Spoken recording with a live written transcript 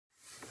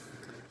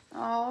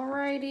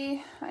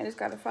Alrighty, I just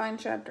gotta find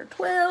chapter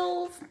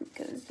 12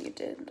 because you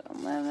did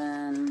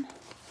 11.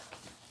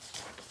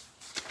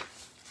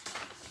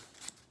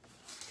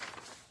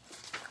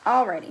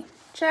 Alrighty,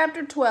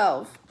 chapter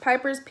 12,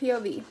 Piper's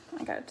POV.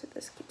 I got it to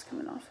this, keeps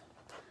coming off.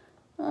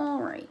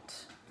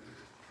 Alright.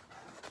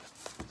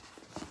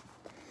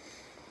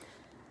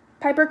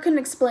 Piper couldn't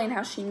explain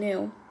how she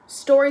knew.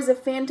 Stories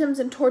of phantoms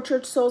and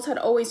tortured souls had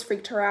always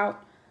freaked her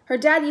out. Her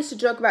dad used to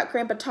joke about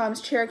Grandpa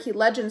Tom's Cherokee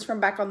legends from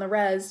back on the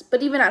res,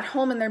 but even at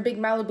home in their big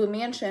Malibu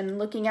mansion,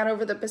 looking out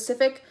over the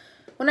Pacific,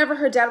 whenever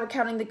her dad were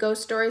counting the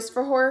ghost stories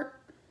for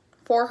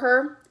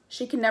her,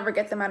 she could never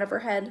get them out of her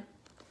head.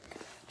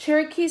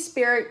 Cherokee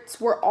spirits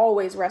were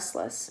always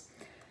restless.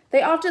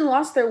 They often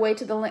lost their way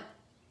to the land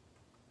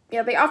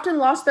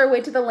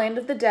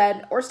of the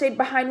dead, or stayed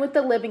behind with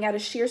the living out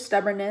of sheer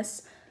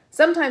stubbornness.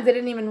 Sometimes they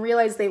didn't even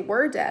realize they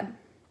were dead.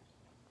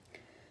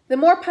 The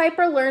more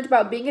Piper learned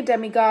about being a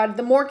demigod,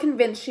 the more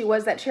convinced she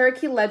was that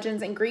Cherokee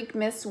legends and Greek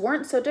myths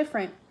weren't so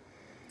different.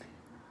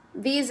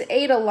 These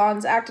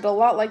Eidolons acted a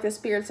lot like the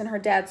spirits in her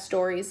dad's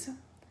stories.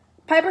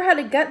 Piper had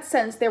a gut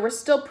sense they were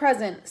still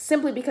present,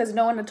 simply because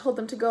no one had told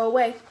them to go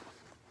away.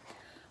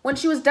 When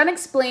she was done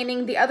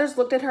explaining, the others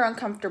looked at her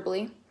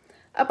uncomfortably.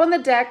 Up on the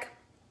deck,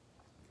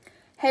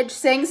 Hedge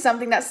sang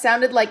something that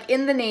sounded like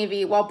In the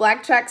Navy, while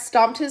Blackjack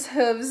stomped his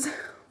hooves,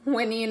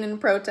 whinnying in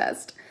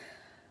protest.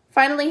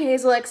 Finally,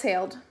 Hazel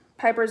exhaled.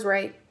 Piper's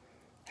right.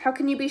 How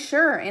can you be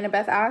sure?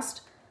 Annabeth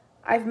asked.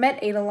 I've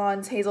met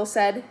Eidolons, Hazel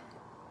said.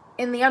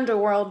 In the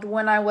underworld,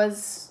 when I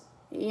was,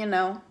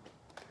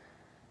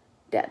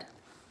 dead.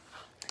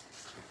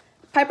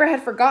 Piper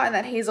had forgotten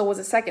that Hazel was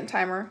a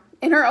second-timer.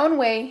 In her own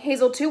way,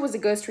 Hazel too was a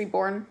ghost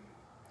reborn.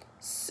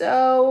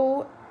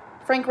 So,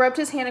 Frank rubbed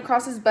his hand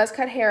across his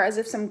buzz-cut hair as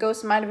if some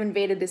ghost might have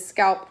invaded his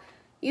scalp.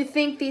 You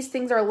think these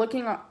things are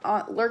lurking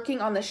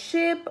on the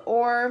ship,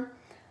 or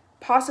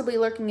possibly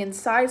lurking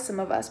inside some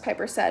of us,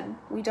 Piper said.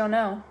 We don't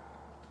know.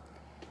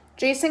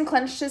 Jason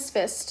clenched his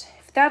fist.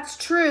 If that's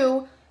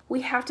true,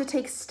 we have to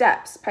take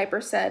steps, Piper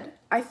said.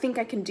 I think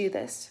I can do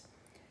this.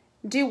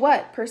 Do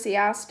what? Percy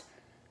asked.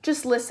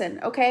 Just listen,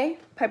 okay?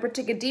 Piper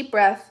took a deep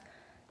breath.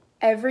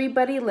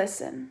 Everybody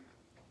listen.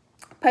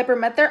 Piper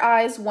met their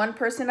eyes, one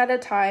person at a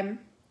time.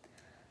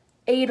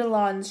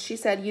 Eidolons, she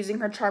said, using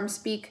her charm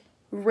speak.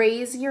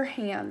 Raise your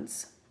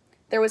hands.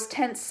 There was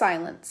tense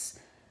silence.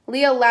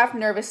 Leo laughed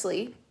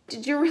nervously.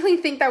 Did you really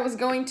think that was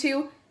going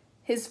to?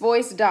 His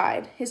voice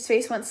died. His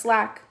face went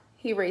slack.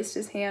 He raised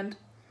his hand.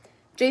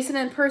 Jason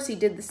and Percy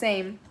did the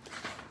same.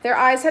 Their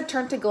eyes had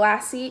turned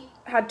glassy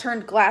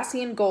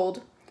and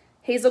gold.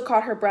 Hazel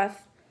caught her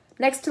breath.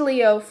 Next to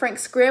Leo, Frank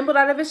scrambled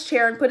out of his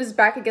chair and put his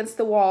back against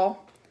the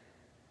wall.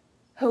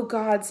 Oh,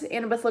 gods,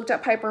 Annabeth looked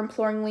at Piper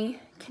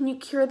imploringly. Can you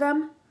cure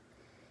them?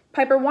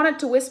 Piper wanted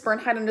to whisper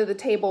and hide under the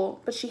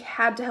table, but she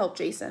had to help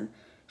Jason.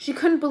 She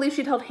couldn't believe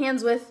she'd held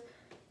hands with...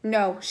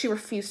 No, she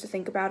refused to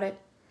think about it.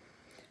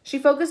 She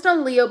focused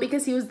on Leo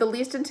because he was the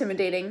least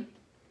intimidating.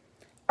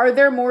 Are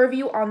there more of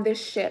you on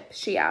this ship?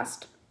 She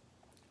asked.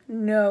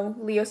 No,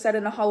 Leo said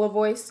in a hollow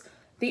voice.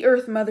 The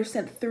Earth Mother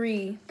sent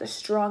 3, the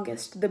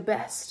strongest, the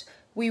best.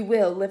 We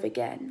will live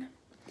again.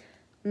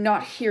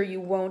 Not here you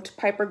won't,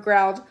 Piper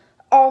growled.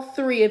 All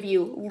 3 of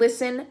you,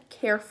 listen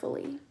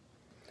carefully.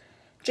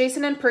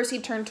 Jason and Percy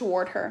turned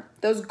toward her.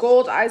 Those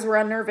gold eyes were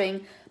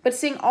unnerving, but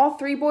seeing all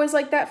 3 boys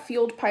like that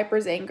fueled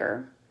Piper's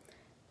anger.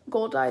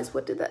 Gold eyes,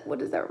 what does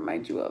that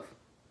remind you of?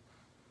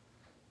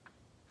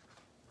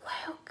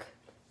 Luke.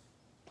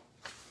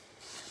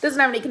 Doesn't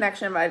have any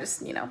connection, but I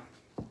just,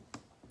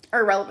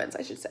 or relevance,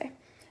 I should say.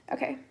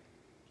 Okay.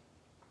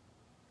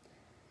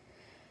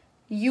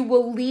 You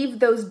will leave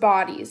those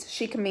bodies,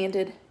 she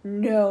commanded.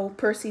 No,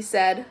 Percy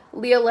said.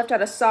 Leo let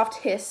out a soft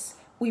hiss.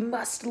 We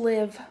must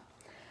live.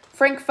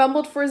 Frank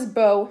fumbled for his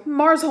bow.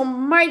 Mars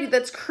almighty,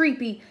 that's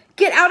creepy.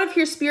 Get out of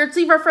here, spirits.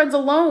 Leave our friends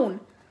alone.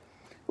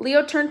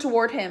 Leo turned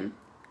toward him.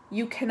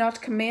 You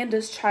cannot command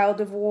us,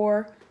 child of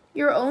war.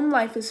 Your own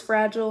life is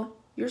fragile.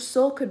 Your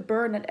soul could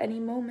burn at any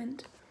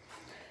moment.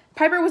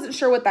 Piper wasn't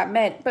sure what that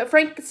meant, but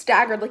Frank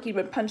staggered like he'd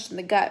been punched in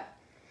the gut.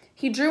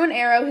 He drew an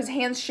arrow, his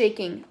hands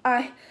shaking.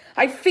 I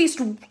faced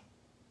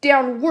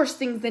down worse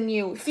things than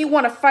you. If you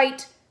want to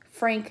fight,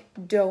 Frank,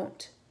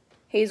 don't.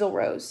 Hazel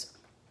rose.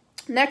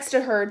 Next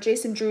to her,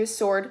 Jason drew his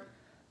sword.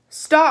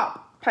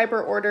 Stop,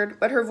 Piper ordered,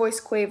 but her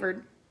voice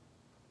quavered.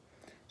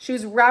 She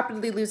was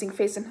rapidly losing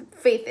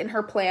faith in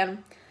her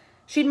plan.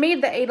 She'd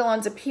made the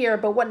Eidolons appear,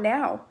 but what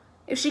now?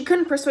 If she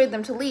couldn't persuade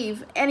them to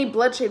leave, any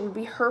bloodshed would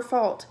be her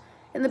fault.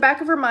 In the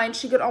back of her mind,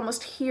 she could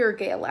almost hear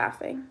Gale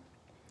laughing.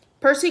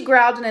 Percy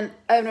growled in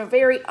a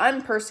very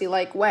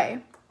un-Percy-like way.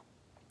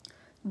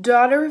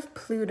 Daughter of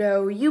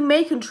Pluto, you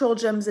may control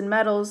gems and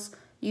metals.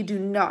 You do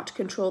not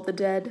control the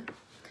dead.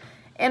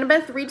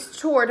 Annabeth reached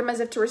toward him as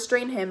if to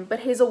restrain him,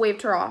 but Hazel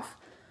waved her off.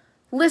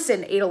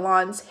 Listen,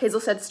 Eidolons, Hazel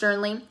said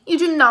sternly. You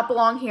do not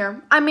belong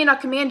here. I may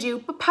not command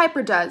you, but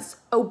Piper does.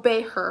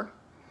 Obey her.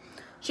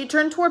 She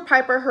turned toward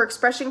Piper, her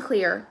expression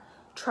clear.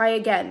 Try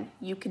again.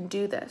 You can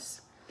do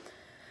this.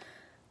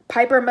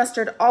 Piper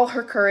mustered all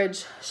her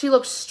courage. She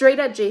looked straight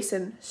at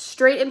Jason,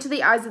 straight into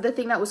the eyes of the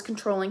thing that was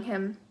controlling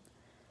him.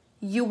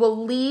 "You will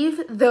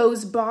leave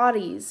those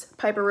bodies,"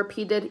 Piper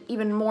repeated,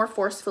 even more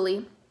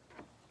forcefully.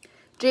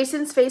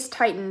 Jason's face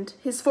tightened,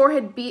 his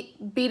forehead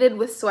beaded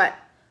with sweat.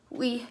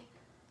 We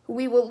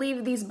will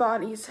leave these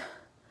bodies."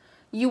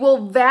 "You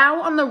will vow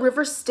on the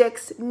river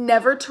Styx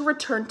never to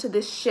return to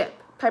this ship,"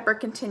 Piper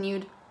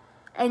continued,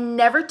 "and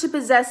never to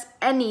possess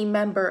any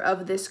member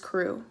of this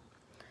crew."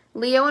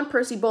 Leo and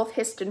Percy both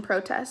hissed in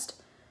protest.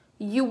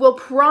 "You will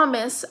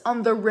promise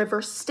on the river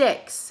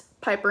Styx,"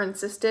 Piper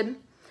insisted.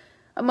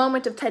 A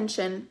moment of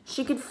tension.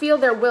 She could feel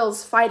their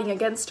wills fighting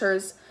against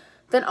hers.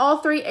 Then all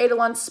three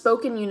Eidolons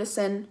spoke in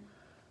unison.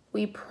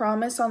 "We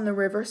promise on the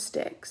river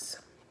Styx."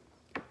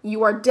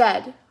 "You are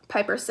dead,"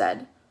 Piper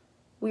said.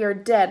 "We are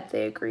dead,"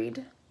 they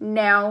agreed.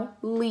 "Now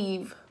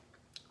leave."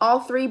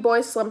 All three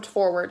boys slumped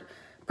forward.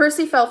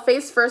 Percy fell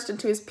face first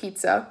into his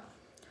pizza.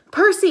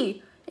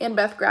 "Percy!"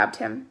 Annabeth grabbed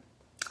him.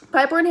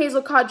 Piper and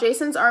Hazel caught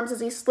Jason's arms as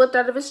he slipped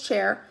out of his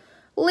chair.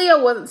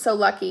 Leo wasn't so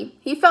lucky.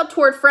 He fell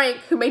toward Frank,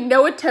 who made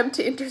no attempt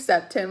to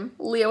intercept him.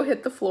 Leo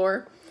hit the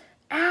floor.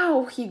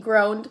 "Ow," he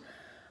groaned.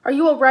 "Are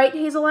you all right?"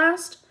 Hazel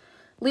asked.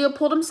 Leo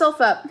pulled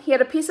himself up. He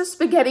had a piece of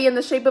spaghetti in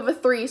the shape of a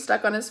 3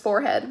 stuck on his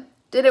forehead.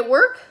 "Did it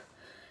work?"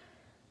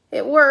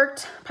 "It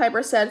worked,"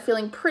 Piper said,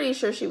 feeling pretty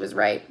sure she was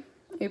right.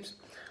 "Oops.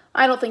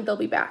 I don't think they'll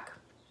be back."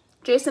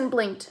 Jason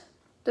blinked.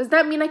 "Does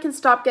that mean I can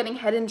stop getting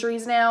head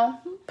injuries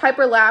now?"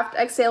 Piper laughed,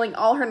 exhaling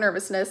all her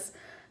nervousness.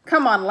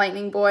 "Come on,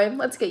 lightning boy.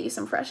 Let's get you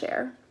some fresh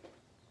air."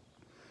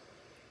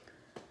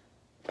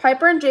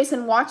 Piper and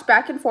Jason walked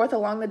back and forth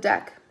along the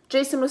deck.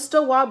 Jason was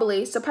still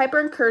wobbly, so Piper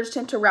encouraged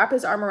him to wrap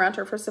his arm around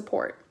her for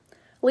support.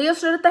 Leo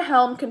stood at the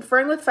helm,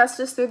 conferring with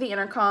Festus through the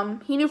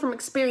intercom. He knew from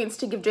experience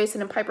to give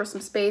Jason and Piper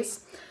some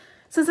space.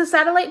 Since the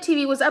satellite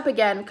TV was up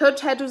again,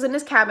 Coach Hedge was in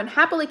his cabin,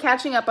 happily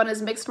catching up on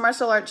his mixed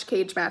martial arts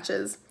cage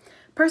matches.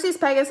 Percy's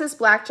Pegasus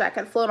Blackjack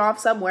had flown off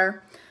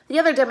somewhere. The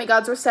other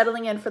demigods were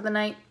settling in for the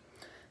night.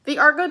 The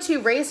Argo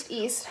 2 raced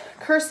east,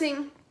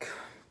 cruising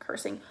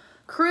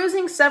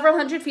several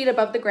hundred feet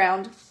above the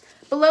ground.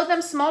 Below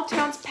them, small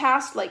towns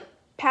passed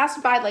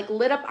by like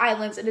lit-up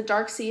islands in a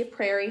dark sea of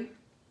prairie.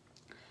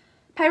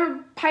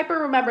 Piper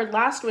remembered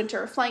last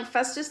winter flying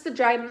Festus the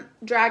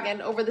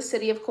dragon over the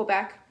city of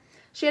Quebec.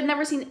 She had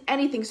never seen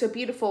anything so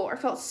beautiful or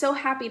felt so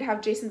happy to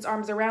have Jason's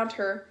arms around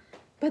her.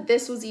 But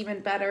this was even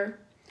better.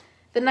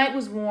 The night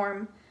was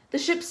warm. The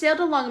ship sailed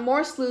along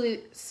more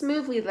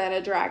smoothly than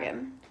a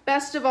dragon.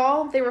 Best of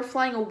all, they were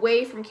flying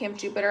away from Camp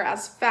Jupiter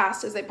as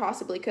fast as they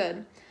possibly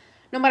could.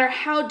 No matter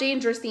how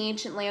dangerous the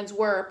ancient lands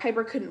were,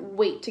 Piper couldn't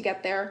wait to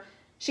get there.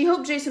 She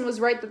hoped Jason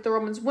was right that the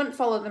Romans wouldn't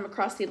follow them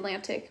across the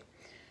Atlantic.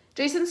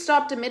 Jason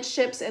stopped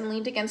amidships and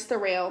leaned against the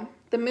rail.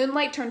 The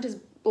moonlight turned his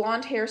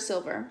blonde hair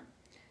silver.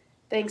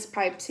 "Thanks,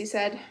 Pipes," he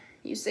said.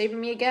 "You saved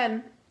me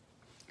again."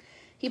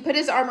 He put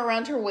his arm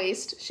around her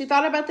waist. She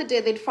thought about the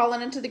day they'd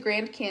fallen into the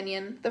Grand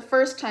Canyon, the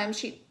first time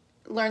she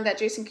learned that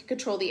Jason could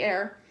control the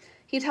air.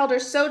 He'd held her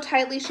so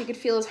tightly she could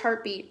feel his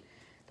heartbeat.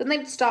 Then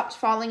they'd stopped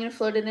falling and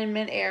floated in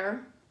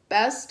midair.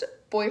 Best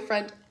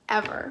boyfriend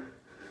ever.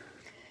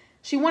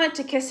 She wanted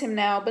to kiss him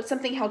now, but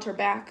something held her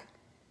back.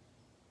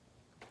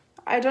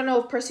 "I don't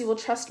know if Percy will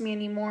trust me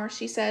anymore,"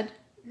 she said.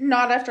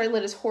 "Not after I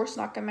let his horse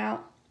knock him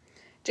out."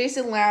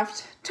 Jason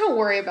laughed. "Don't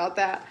worry about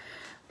that.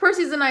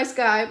 Percy's a nice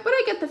guy, but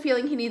I get the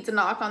feeling he needs a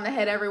knock on the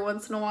head every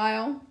once in a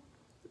while."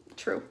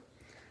 "True.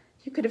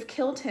 You could have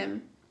killed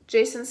him."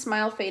 Jason's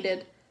smile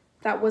faded.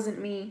 "That wasn't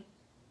me."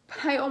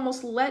 "But I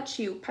almost let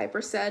you,"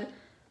 Piper said.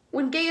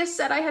 "When Gaius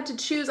said I had to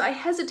choose, I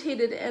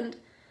hesitated and—"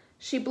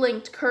 She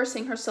blinked,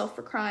 cursing herself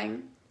for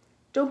crying.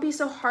 "Don't be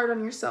so hard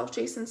on yourself,"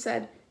 Jason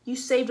said. "You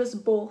saved us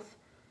both."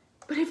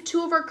 "But if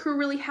 2 of our crew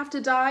really have to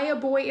die, a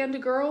boy and a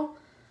girl?"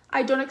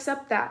 "I don't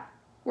accept that.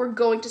 We're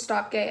going to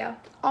stop Gaia.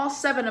 All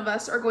 7 of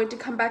us are going to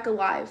come back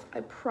alive.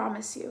 I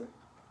promise you."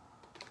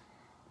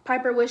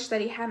 Piper wished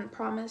that he hadn't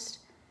promised.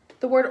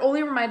 The word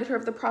only reminded her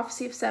of the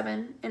prophecy of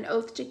 7, an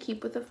oath to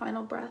keep with the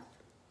final breath.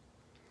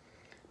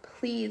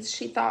 Please,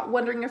 she thought,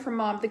 wondering if her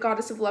mom, the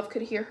goddess of love,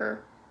 could hear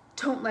her.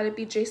 Don't let it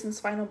be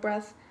Jason's final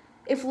breath.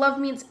 If love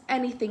means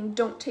anything,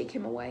 don't take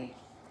him away.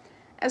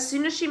 As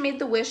soon as she made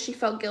the wish, she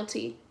felt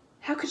guilty.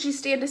 How could she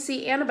stand to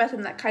see Annabeth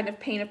in that kind of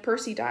pain if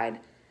Percy died?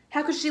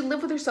 How could she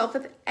live with herself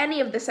if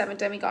any of the 7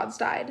 demigods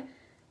died?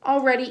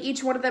 Already,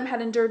 each one of them had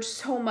endured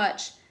so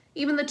much.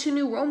 Even the 2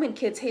 new Roman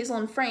kids, Hazel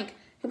and Frank,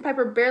 whom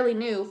Piper barely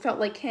knew, felt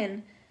like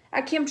kin.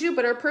 At Camp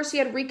Jupiter, Percy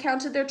had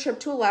recounted their trip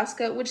to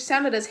Alaska, which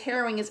sounded as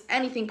harrowing as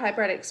anything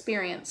Piper had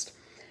experienced.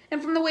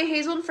 And from the way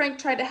Hazel and Frank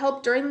tried to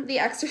help during the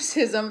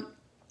exorcism,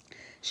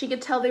 she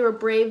could tell they were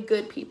brave,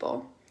 good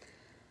people.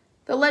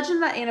 The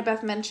legend that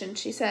Annabeth mentioned,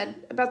 she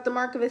said, about the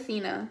mark of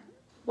Athena.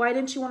 Why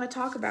didn't you want to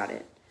talk about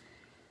it?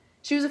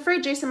 She was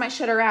afraid Jason might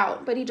shut her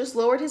out, but he just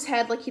lowered his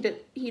head like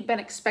he'd been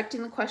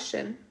expecting the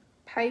question.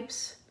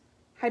 Pipes,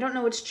 I don't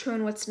know what's true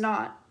and what's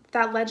not.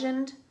 That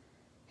legend,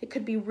 it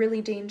could be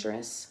really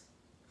dangerous.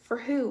 For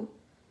who?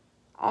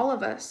 All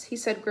of us, he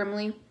said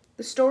grimly.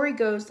 The story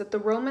goes that the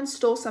Romans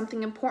stole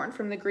something important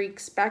from the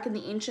Greeks back in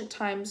the ancient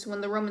times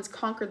when the Romans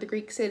conquered the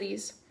Greek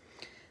cities.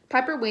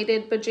 Piper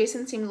waited, but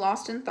Jason seemed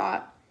lost in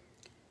thought.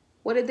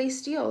 What did they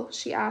steal?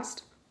 She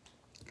asked.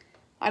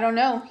 I don't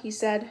know, he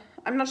said.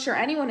 I'm not sure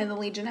anyone in the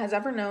Legion has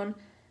ever known,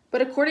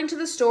 but according to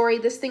the story,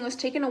 this thing was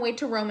taken away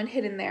to Rome and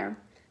hidden there.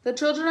 The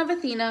children of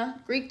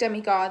Athena, Greek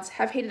demigods,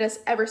 have hated us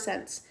ever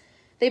since.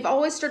 They've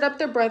always stirred up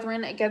their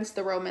brethren against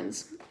the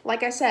Romans.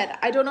 Like I said,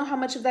 I don't know how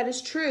much of that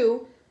is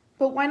true,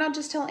 but why not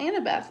just tell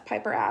Annabeth?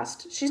 Piper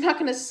asked. She's not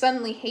going to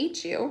suddenly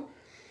hate you.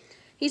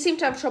 He seemed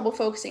to have trouble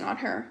focusing on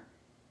her.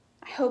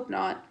 I hope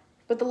not.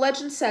 But the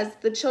legend says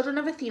that the children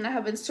of Athena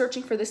have been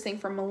searching for this thing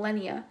for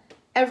millennia.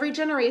 Every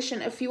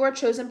generation, a few are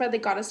chosen by the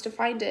goddess to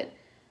find it.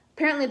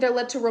 Apparently they're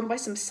led to Rome by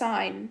some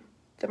sign,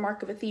 the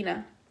mark of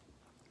Athena.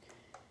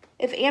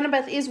 If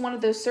Annabeth is one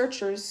of those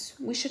searchers,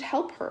 we should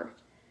help her.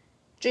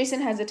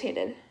 Jason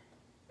hesitated.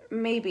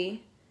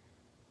 Maybe.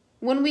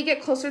 When we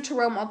get closer to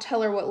Rome, I'll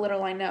tell her what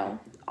little I know.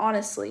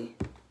 Honestly.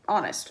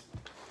 Honest.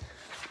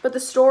 But the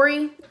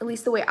story, at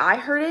least the way I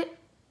heard it,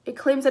 it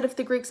claims that if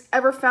the Greeks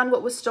ever found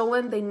what was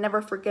stolen, they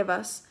never forgive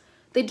us.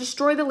 They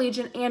destroy the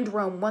Legion and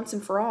Rome once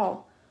and for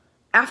all.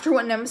 After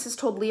what Nemesis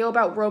told Leo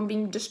about Rome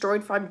being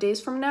destroyed 5 days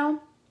from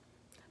now,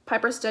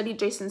 Piper studied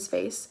Jason's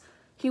face.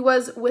 He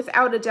was,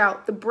 without a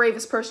doubt, the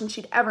bravest person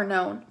she'd ever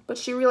known, but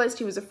she realized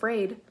he was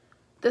afraid.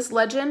 This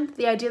legend,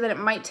 the idea that it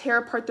might tear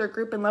apart their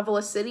group and level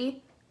a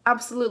city,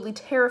 absolutely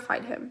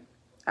terrified him.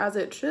 As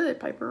it should,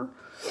 Piper.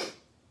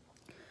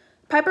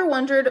 Piper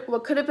wondered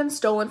what could have been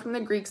stolen from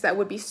the Greeks that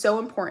would be so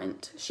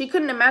important. She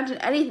couldn't imagine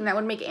anything that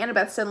would make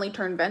Annabeth suddenly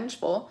turn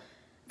vengeful.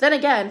 Then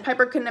again,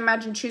 Piper couldn't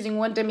imagine choosing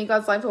one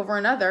demigod's life over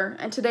another,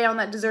 and today on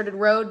that deserted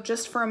road,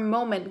 just for a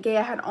moment,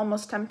 Gaia had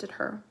almost tempted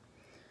her.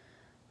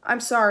 I'm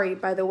sorry,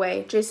 by the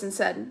way, Jason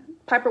said.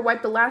 Piper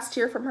wiped the last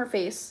tear from her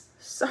face.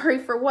 Sorry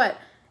for what?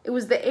 It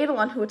was the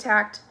Eidolon who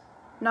attacked.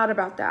 Not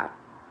about that.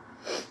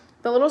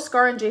 The little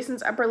scar on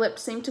Jason's upper lip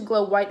seemed to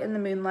glow white in the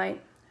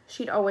moonlight.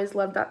 She'd always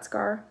loved that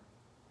scar.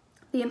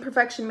 The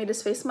imperfection made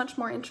his face much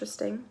more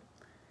interesting.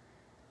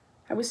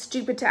 I was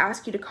stupid to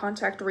ask you to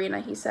contact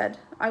Rena, he said.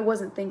 I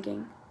wasn't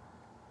thinking.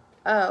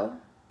 Oh.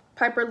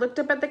 Piper looked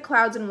up at the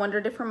clouds and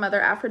wondered if her mother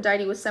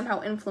Aphrodite was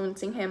somehow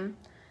influencing him.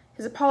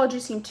 His apology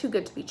seemed too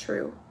good to be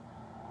true.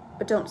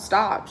 But don't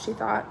stop, she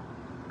thought.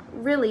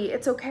 Really,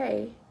 it's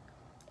okay.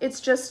 It's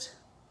just,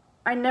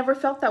 I never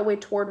felt that way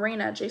toward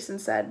Rena, Jason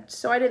said,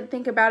 so I didn't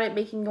think about it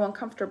making you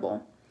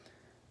uncomfortable.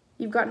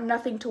 You've got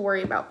nothing to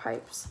worry about,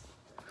 Pipes.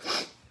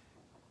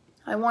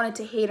 I wanted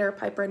to hate her,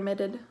 Piper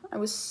admitted. I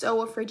was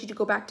so afraid you'd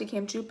go back to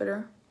Camp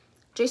Jupiter.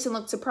 Jason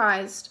looked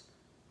surprised.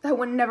 That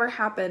would never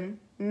happen,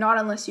 not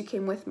unless you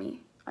came with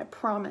me. I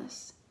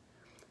promise.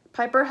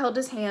 Piper held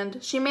his hand.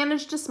 She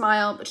managed to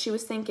smile, but she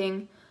was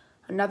thinking,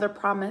 another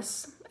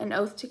promise, an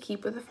oath to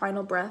keep with a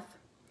final breath.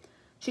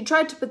 She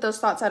tried to put those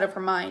thoughts out of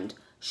her mind.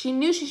 She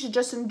knew she should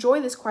just enjoy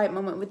this quiet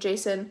moment with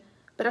Jason,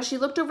 but as she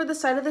looked over the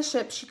side of the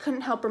ship, she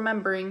couldn't help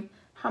remembering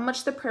how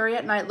much the prairie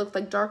at night looked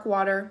like dark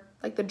water,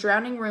 like the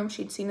drowning room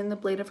she'd seen in the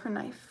blade of her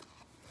knife.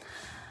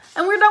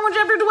 And we're done with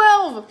chapter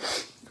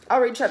 12.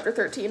 I'll read chapter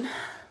 13.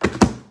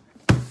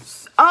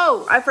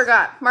 Oh, I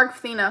forgot. Mark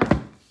Athena.